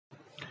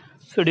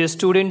So, dear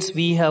students,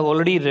 we have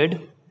already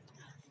read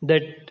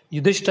that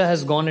Yudhishthira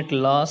has gone at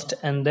last,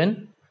 and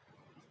then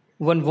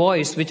one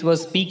voice which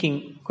was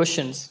speaking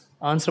questions,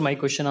 answer my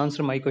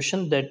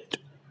question, that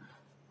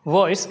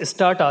voice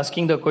start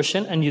asking the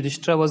question, and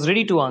Yudhishthira was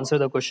ready to answer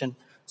the question.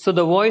 So,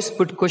 the voice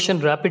put question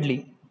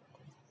rapidly.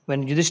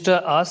 When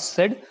Yudhishthira asked,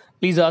 said,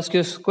 please ask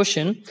your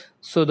question.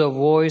 So, the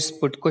voice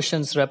put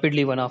questions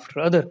rapidly one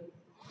after other.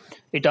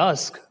 It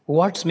asked,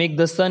 what makes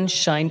the sun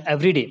shine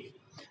every day?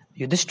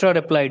 Yudhishthira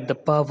replied, the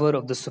power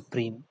of the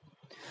Supreme.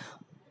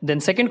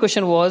 Then second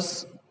question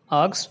was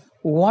asked,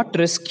 what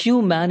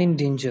rescue man in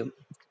danger?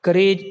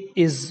 Courage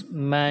is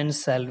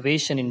man's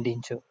salvation in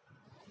danger.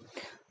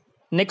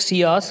 Next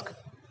he asked,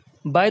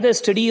 by the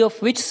study of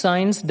which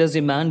science does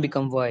a man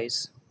become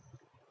wise?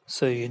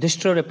 So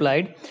Yudhishthira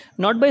replied,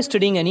 not by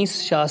studying any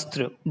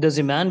shastra does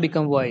a man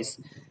become wise.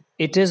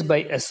 It is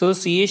by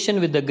association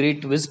with the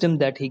great wisdom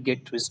that he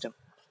gets wisdom.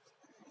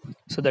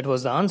 So that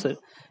was the answer.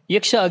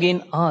 Yaksha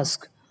again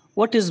asked,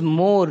 what is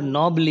more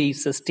nobly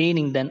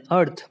sustaining than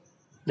earth?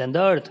 Than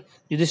the earth?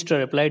 Yudhishthira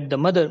replied, the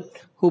mother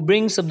who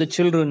brings up the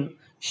children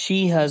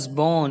she has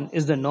born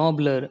is the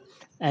nobler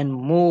and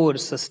more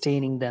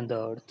sustaining than the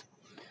earth.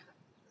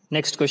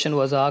 Next question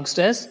was asked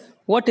as,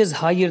 what is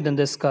higher than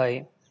the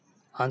sky?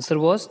 Answer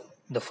was,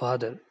 the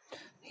father.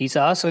 He's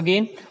asked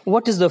again,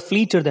 what is the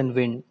fleeter than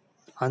wind?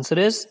 Answer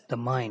is, the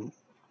mind.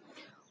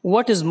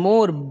 What is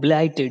more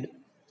blighted?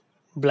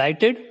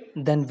 Blighted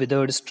than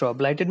withered straw.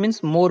 Blighted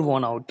means more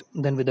worn out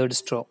than withered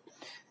straw.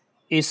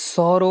 A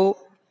sorrow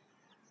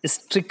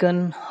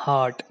stricken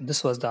heart.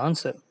 This was the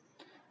answer.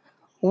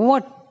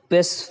 What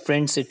best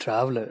friends a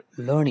traveler?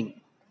 Learning.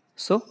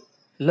 So,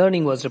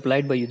 learning was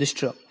replied by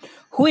Yudhishthira.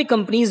 Who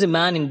accompanies a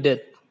man in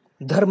death?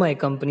 Dharma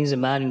accompanies a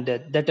man in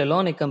death. That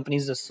alone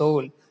accompanies the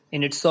soul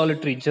in its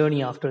solitary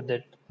journey after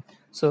death.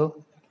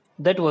 So,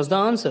 that was the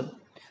answer.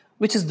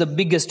 Which is the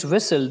biggest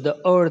vessel? The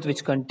earth,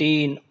 which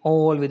contain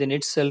all within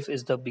itself,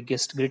 is the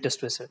biggest, greatest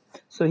vessel.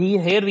 So,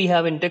 here we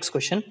have in text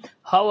question,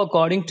 how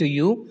according to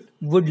you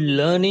would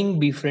learning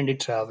befriend a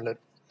traveler?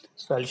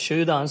 So, I'll show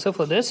you the answer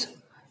for this.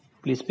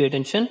 Please pay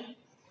attention.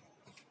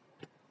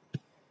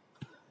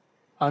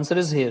 Answer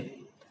is here.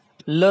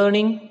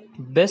 Learning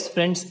best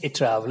friends a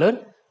traveler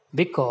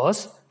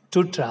because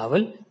to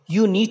travel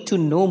you need to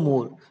know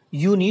more.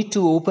 You need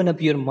to open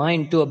up your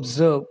mind to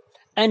observe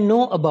and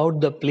know about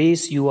the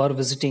place you are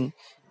visiting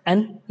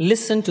and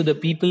listen to the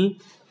people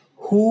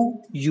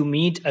who you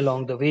meet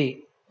along the way.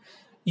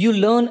 You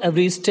learn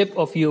every step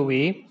of your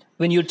way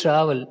when you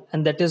travel,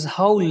 and that is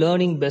how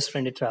learning best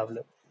friend a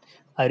traveler.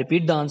 I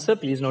repeat the answer,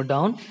 please note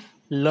down.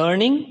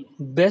 Learning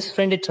best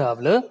friend a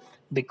traveler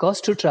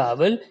because to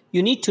travel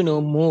you need to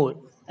know more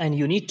and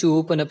you need to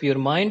open up your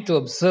mind to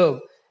observe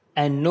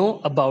and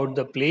know about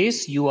the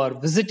place you are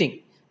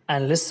visiting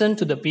and listen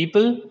to the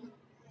people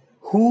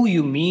who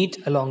you meet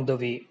along the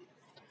way.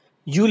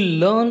 You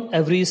learn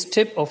every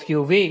step of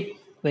your way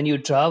when you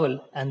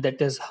travel, and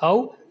that is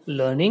how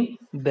learning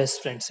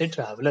best friends a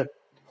traveler.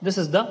 This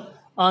is the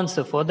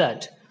answer for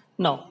that.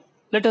 Now,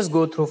 let us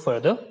go through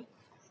further.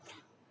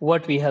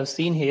 What we have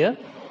seen here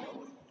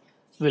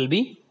will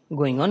be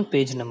going on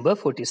page number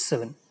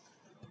 47.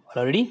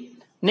 Already.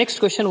 Next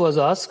question was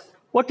asked,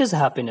 what is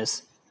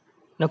happiness?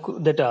 Now,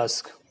 that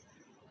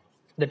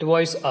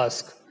voice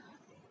asked.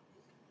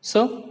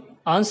 So,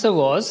 answer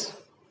was,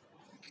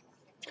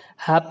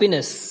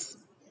 happiness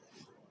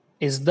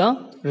is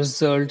the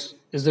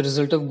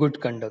result of good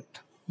conduct.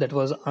 That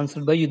was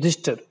answered by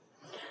Yudhishthir.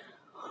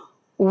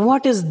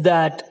 What is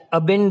that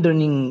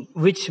abandoning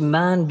which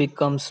man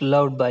becomes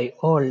loved by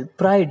all?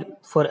 Pride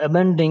for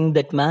abandoning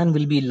that man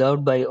will be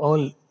loved by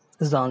all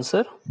is the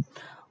answer.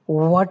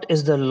 What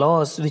is the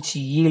loss which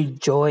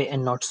yield joy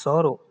and not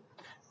sorrow?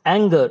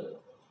 Anger,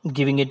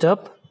 giving it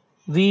up,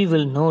 we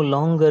will no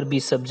longer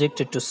be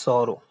subjected to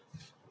sorrow.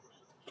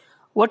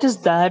 What is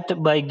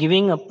that by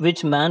giving up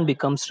which man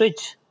becomes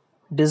rich?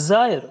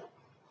 Desire.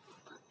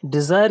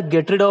 Desire,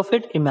 get rid of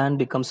it, a man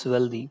becomes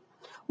wealthy.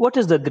 What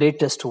is the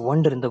greatest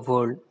wonder in the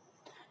world?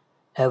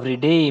 Every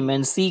day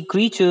men see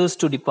creatures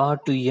to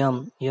depart to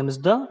Yam. Yam is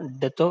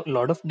the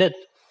Lord of death.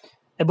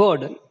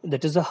 Abode,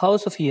 that is the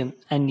house of Yam.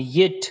 And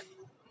yet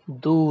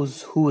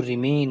those who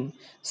remain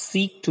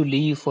seek to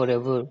live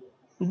forever.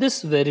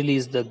 This verily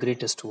is the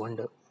greatest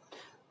wonder.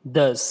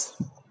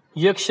 Thus,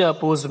 Yaksha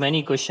posed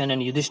many questions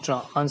and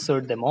Yudhishthira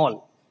answered them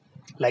all.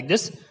 Like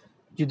this,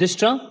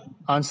 Yudhishthira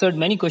answered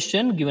many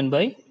questions given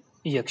by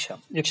Yaksha.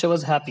 Yaksha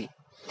was happy.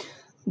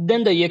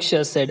 Then the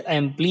Yaksha said, I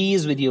am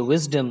pleased with your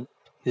wisdom,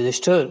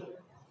 Yudhishthira.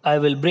 I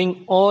will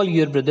bring all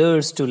your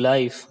brothers to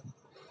life.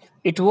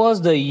 It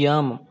was the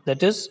Yam,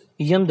 that is,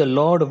 Yam, the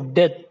Lord of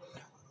Death,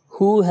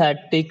 who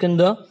had taken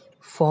the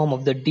form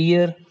of the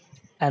deer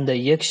and the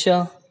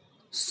Yaksha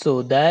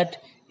so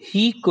that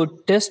he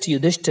could test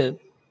Yudhishthir.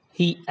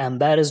 He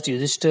embarrassed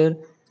Yudhishthir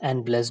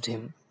and blessed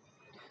him.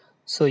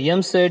 So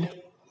Yam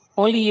said,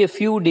 only a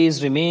few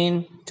days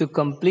remain to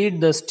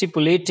complete the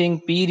stipulating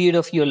period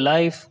of your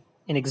life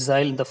in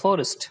exile in the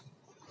forest.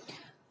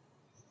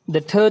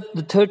 The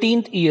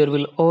 13th year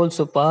will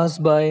also pass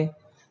by,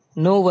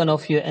 No one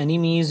of your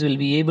enemies will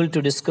be able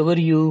to discover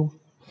you.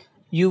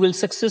 You will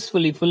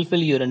successfully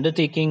fulfill your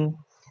undertaking.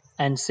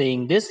 And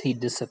saying this, he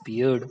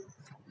disappeared.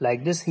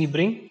 Like this, he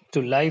bring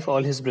to life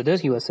all his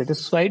brothers. He was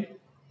satisfied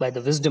by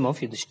the wisdom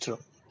of Yudhishthira.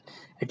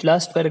 At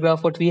last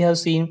paragraph, what we have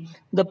seen,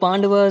 the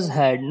Pandavas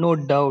had no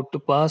doubt to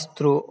pass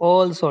through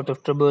all sort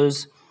of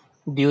troubles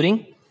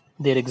during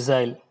their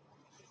exile,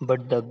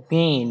 but the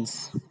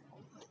gains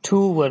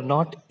too were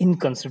not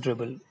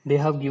inconsiderable. They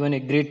have given a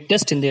great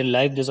test in their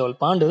life, these all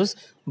Pandavas,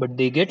 but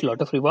they get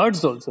lot of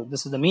rewards also.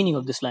 This is the meaning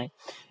of this line.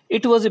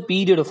 It was a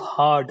period of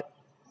hard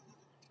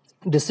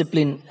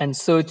discipline and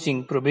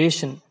searching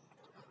probation,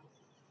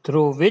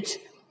 through which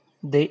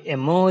they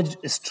emerged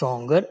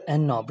stronger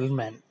and nobler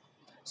men.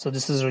 So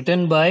this is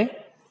written by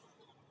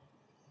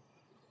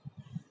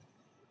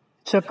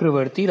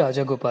Chakravarti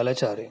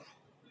Rajagopalacharya.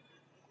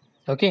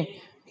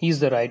 Okay, he is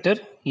the writer.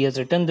 He has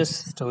written this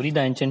story,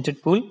 The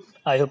Enchanted Pool.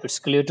 I hope it's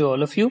clear to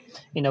all of you.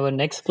 In our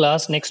next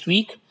class next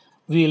week,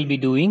 we will be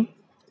doing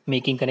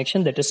making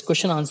connection. That is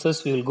question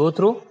answers we will go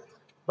through.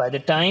 By the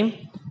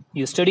time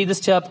you study this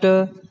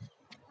chapter,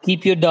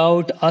 keep your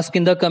doubt, ask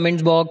in the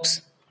comments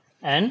box,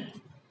 and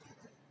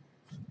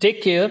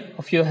take care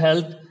of your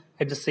health.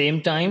 At the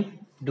same time,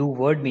 do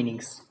word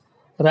meanings.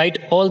 Write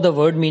all the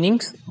word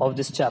meanings of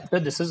this chapter.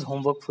 This is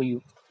homework for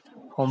you.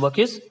 Homework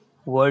is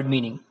word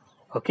meaning.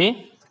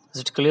 Okay?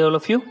 Is it clear, all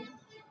of you?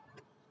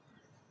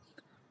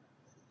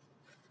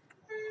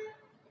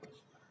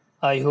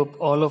 I hope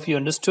all of you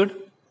understood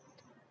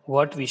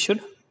what we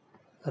should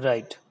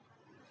write.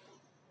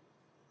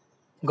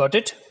 Got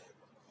it?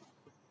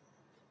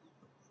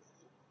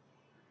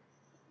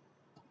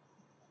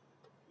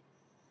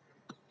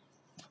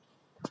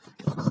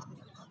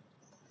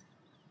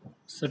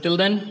 So, till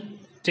then,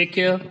 take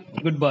care.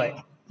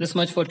 Goodbye. This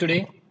much for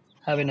today.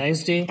 Have a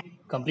nice day.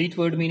 Complete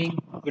word meaning.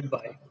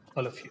 Goodbye,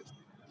 all of you.